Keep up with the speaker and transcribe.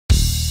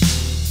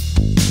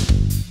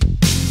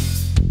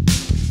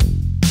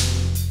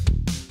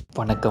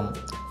வணக்கம்.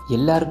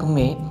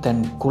 எல்லாருக்குமே தன்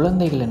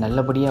குழந்தைகளை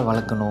நல்லபடியாக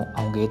வளர்க்கணும்,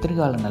 அவங்க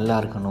எதிர்காலம் நல்லா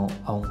இருக்கணும்,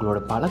 அவங்களோட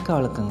பழக்க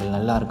வழக்கங்கள்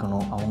நல்லா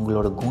இருக்கணும்,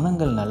 அவங்களோட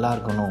குணங்கள் நல்லா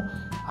இருக்கணும்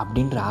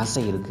அப்படின்ற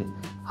ஆசை இருக்குது.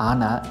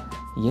 ஆனால்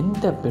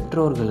எந்த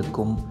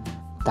பெற்றோர்களுக்கும்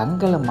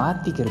தங்களை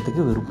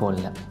மாற்றிக்கிறதுக்கு விருப்பம்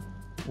இல்லை.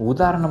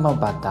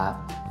 உதாரணமாக பார்த்தா,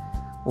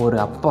 ஒரு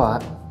அப்பா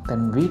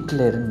தன்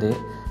வீட்டில் இருந்து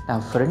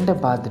நான் ஃப்ரெண்டை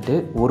பார்த்துட்டு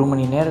 1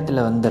 மணி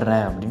நேரத்தில்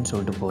வந்துடுறேன் அப்படின்னு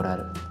சொல்லிட்டு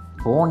போகிறாரு.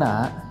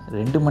 போனால்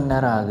 2 மணி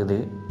நேரம் ஆகுது,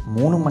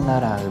 3 மணி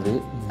நேரம் ஆகுது,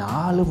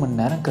 4 மணி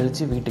நேரம்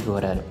கழித்து வீட்டுக்கு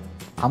வராரு.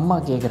 அம்மா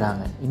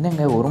கேட்குறாங்க,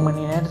 என்னங்க 1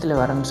 மணி நேரத்தில்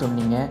வரேன்னு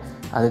சொன்னீங்க,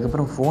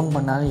 அதுக்கப்புறம் ஃபோன்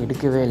பண்ணாலும்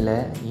எடுக்கவே இல்லை,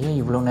 ஏன்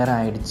இவ்வளோ நேரம்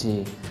ஆகிடுச்சு?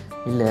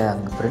 இல்லை,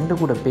 அங்கே ஃப்ரெண்டு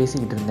கூட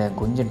பேசிக்கிட்டு இருந்தேன்,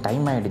 கொஞ்சம்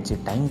டைம் ஆகிடுச்சு,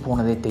 டைம்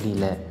போனதே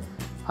தெரியல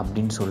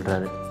அப்படின்னு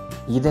சொல்கிறாரு.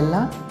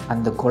 இதெல்லாம்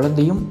அந்த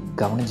குழந்தையும்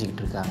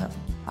கவனிச்சிக்கிட்டு இருக்காங்க.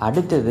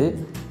 அடுத்தது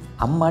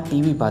அம்மா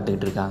டிவி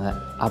பார்த்துக்கிட்டு இருக்காங்க.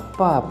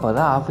 அப்போ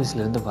தான்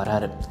ஆஃபீஸ்லேருந்து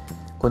வராரு.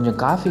 கொஞ்சம்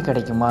காஃபி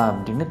கிடைக்குமா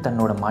அப்படின்னு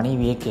தன்னோட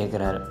மனைவியே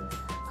கேட்குறாரு.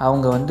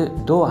 அவங்க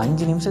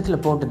 5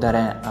 நிமிஷத்தில் போட்டு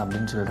தரேன்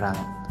அப்படின்னு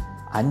சொல்கிறாங்க.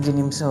 5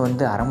 நிமிஷம்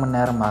அரை மணி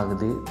நேரம்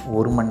ஆகுது,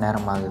 1 மணி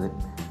நேரம் ஆகுது.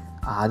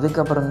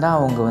 அதுக்கப்புறம் தான்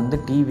அவங்க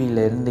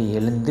டிவியிலேருந்து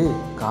எழுந்து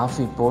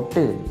காஃபி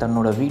போட்டு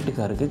தன்னோட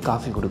வீட்டுக்காருக்கு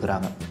காஃபி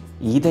கொடுக்குறாங்க.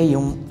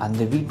 இதையும்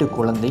அந்த வீட்டு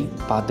குழந்தை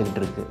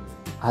பார்த்துக்கிட்டு இருக்கு.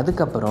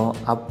 அதுக்கப்புறம்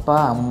அப்பா,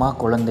 அம்மா,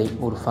 குழந்தை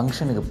ஒரு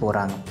ஃபங்க்ஷனுக்கு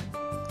போகிறாங்க.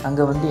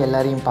 அங்கே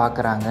எல்லாரையும்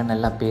பார்க்குறாங்க,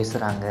 நல்லா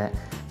பேசுகிறாங்க,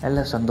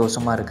 நல்லா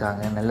சந்தோஷமாக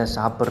இருக்காங்க, நல்லா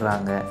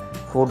சாப்பிட்றாங்க,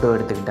 ஃபோட்டோ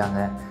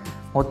எடுத்துக்கிட்டாங்க.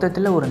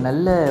 மொத்தத்தில் ஒரு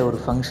நல்ல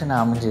ஃபங்க்ஷன்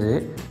அமைஞ்சுது.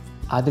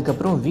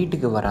 அதுக்கப்புறம்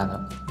வீட்டுக்கு வராங்க.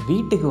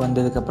 வீட்டுக்கு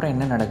வந்ததுக்கப்புறம்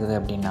என்ன நடக்குது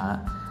அப்படின்னா,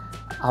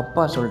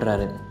 அப்பா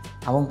சொல்கிறாரு,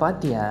 அவன்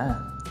பார்த்தியா,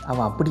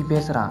 அவன் அப்படி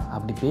பேசுகிறான்,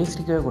 அப்படி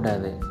பேசிக்கவே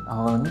கூடாது,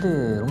 அவன்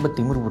ரொம்ப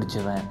திமிரு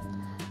பிடிச்சவன்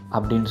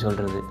அப்படின்னு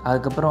சொல்கிறது.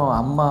 அதுக்கப்புறம்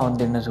அம்மா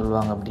என்ன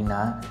சொல்லுவாங்க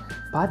அப்படின்னா,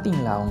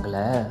 பார்த்தீங்களா அவங்கள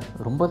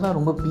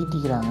ரொம்ப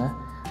பீத்திக்கிறாங்க,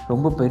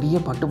 ரொம்ப பெரிய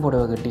பட்டு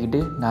புடவை கட்டிக்கிட்டு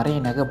நிறைய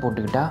நகை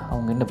போட்டுக்கிட்டா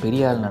அவங்க என்ன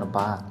பெரிய ஆள்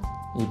நினைப்பா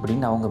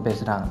இப்படின்னு அவங்க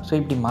பேசுகிறாங்க. ஸோ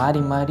இப்படி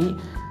மாறி மாறி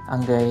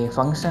அங்கே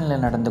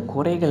ஃபங்க்ஷனில் நடந்த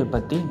குறைகள்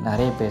பற்றி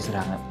நிறைய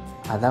பேசுகிறாங்க.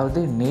 அதாவது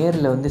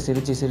நேரில்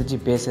சிரித்து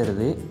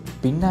பேசுகிறது,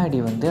 பின்னாடி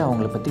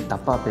அவங்கள பற்றி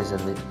தப்பாக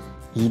பேசுகிறது.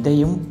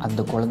 இதையும்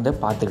அந்த குழந்தை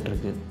பார்த்துக்கிட்டு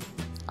இருக்கு.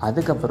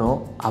 அதுக்கப்புறம்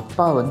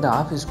அப்பா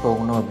ஆஃபீஸ்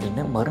போகணும்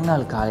அப்படின்னு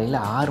மறுநாள் காலையில்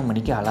 6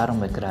 மணிக்கு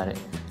அலாரம் வைக்கிறாரு.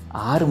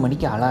 6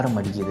 மணிக்கு அலாரம்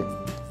அடிக்குது.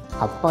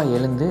 அப்பா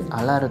எழுந்து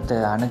அலாரத்தை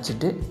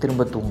அணைச்சிட்டு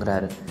திரும்ப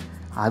தூங்குறாரு.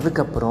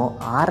 அதுக்கப்புறம்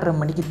 6:30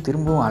 மணிக்கு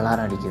திரும்பவும்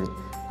அலாரம் அடிக்குது.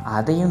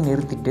 அதையும்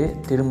நிறுத்திட்டு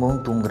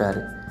திரும்பவும்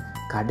தூங்குறாரு.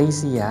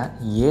 கடைசியாக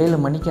 7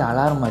 மணிக்கு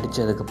அலாரம்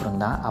அடித்ததுக்கப்புறம்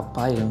தான்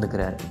அப்பா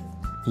எழுந்துக்கிறாரு.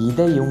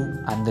 இதையும்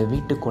அந்த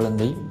வீட்டு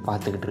குழந்தை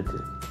பார்த்துக்கிட்டு இருக்கு.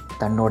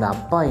 தன்னோட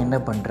அப்பா என்ன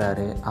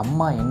பண்ணுறாரு,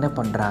 அம்மா என்ன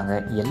பண்ணுறாங்க,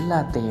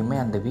 எல்லாத்தையுமே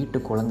அந்த வீட்டு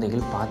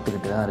குழந்தைகள்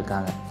பார்த்துக்கிட்டு தான்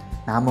இருக்காங்க.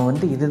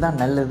 நாம்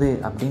இதுதான் நல்லது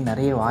அப்படின்னு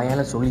நிறைய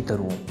வாயால் சொல்லி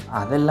தருவோம்.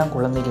 அதெல்லாம்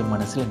குழந்தைகள்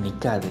மனசில்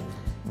நிற்காது.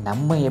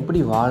 நம்ம எப்படி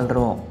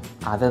வாழ்கிறோம்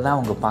அதை தான்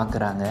அவங்க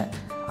பார்க்குறாங்க,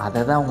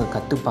 அதை தான் அவங்க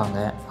கற்றுப்பாங்க,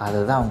 அதை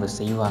தான் அவங்க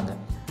செய்வாங்க.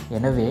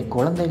 எனவே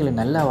குழந்தைகளை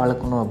நல்லா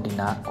வளர்க்கணும்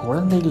அப்படின்னா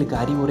குழந்தைகளுக்கு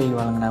அறிவுரை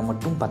வழங்கினா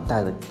மட்டும்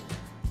பத்தாது.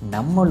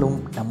 நம்மளும்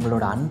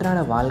நம்மளோட அன்றாட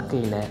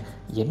வாழ்க்கையில்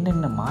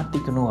என்னென்ன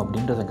மாற்றிக்கணும்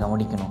அப்படின்றத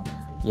கவனிக்கணும்.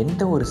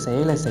 எந்த ஒரு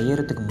செயலை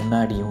செய்கிறதுக்கு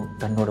முன்னாடியும்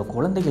தன்னோட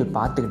குழந்தைகள்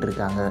பார்த்துக்கிட்டு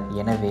இருக்காங்க,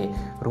 எனவே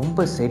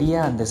ரொம்ப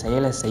சரியாக அந்த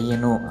செயலை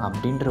செய்யணும்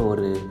அப்படின்ற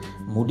ஒரு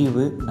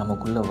முடிவு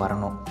நமக்குள்ளே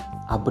வரணும்.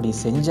 அப்படி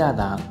செஞ்சால்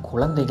தான்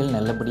குழந்தைகள்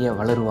நல்லபடியாக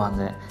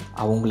வளருவாங்க,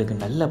 அவங்களுக்கு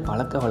நல்ல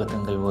பழக்க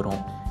வழக்கங்கள்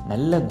வரும்,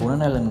 நல்ல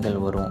குணநலன்கள்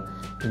வரும்,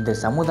 இந்த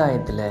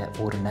சமுதாயத்தில்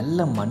ஒரு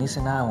நல்ல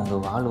மனுஷனாக அவங்க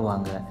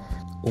வாழுவாங்க.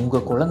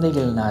 உங்கள்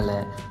குழந்தைகள்னால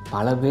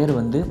பல பேர்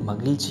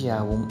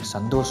மகிழ்ச்சியாகவும்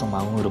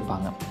சந்தோஷமாகவும்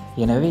இருப்பாங்க.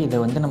 எனவே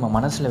இதை நம்ம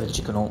மனசில்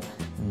வச்சுக்கணும்.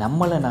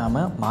 நம்மளை நாம்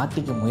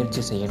மாற்றிக்க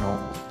முயற்சி செய்யணும்.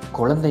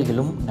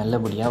 குழந்தைகளும்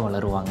நல்லபடியாக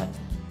வளருவாங்க.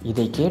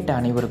 இதை கேட்ட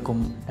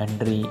அனைவருக்கும்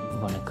நன்றி,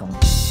 வணக்கம்.